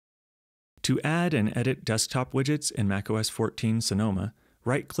To add and edit desktop widgets in macOS 14 Sonoma,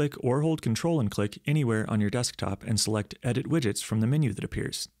 right-click or hold Control and click anywhere on your desktop and select Edit Widgets from the menu that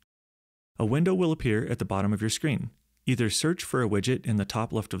appears. A window will appear at the bottom of your screen. Either search for a widget in the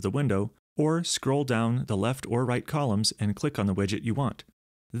top left of the window, or scroll down the left or right columns and click on the widget you want.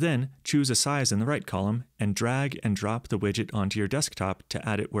 Then, choose a size in the right column and drag and drop the widget onto your desktop to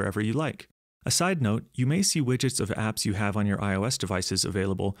add it wherever you like. A side note, you may see widgets of apps you have on your iOS devices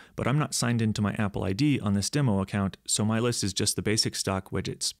available, but I'm not signed into my Apple ID on this demo account, so my list is just the basic stock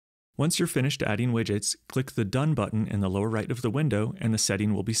widgets. Once you're finished adding widgets, click the Done button in the lower right of the window and the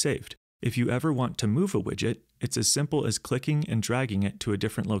setting will be saved. If you ever want to move a widget, it's as simple as clicking and dragging it to a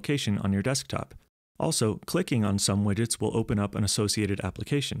different location on your desktop. Also, clicking on some widgets will open up an associated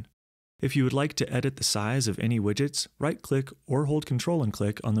application. If you would like to edit the size of any widgets, right-click or hold Control and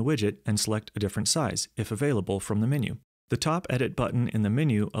click on the widget and select a different size, if available, from the menu. The top Edit button in the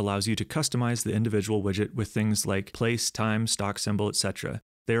menu allows you to customize the individual widget with things like place, time, stock symbol, etc.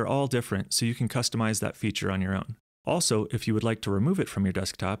 They are all different, so you can customize that feature on your own. Also, if you would like to remove it from your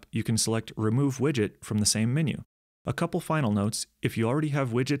desktop, you can select Remove Widget from the same menu. A couple final notes: if you already have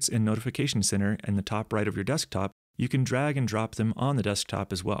widgets in Notification Center in the top right of your desktop, you can drag and drop them on the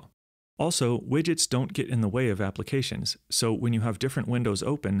desktop as well. Also, widgets don't get in the way of applications, so when you have different windows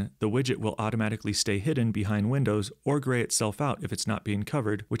open, the widget will automatically stay hidden behind windows or gray itself out if it's not being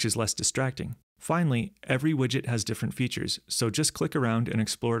covered, which is less distracting. Finally, every widget has different features, so just click around and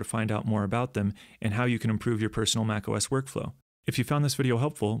explore to find out more about them and how you can improve your personal macOS workflow. If you found this video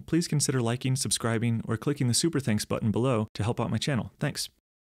helpful, please consider liking, subscribing, or clicking the Super Thanks button below to help out my channel. Thanks.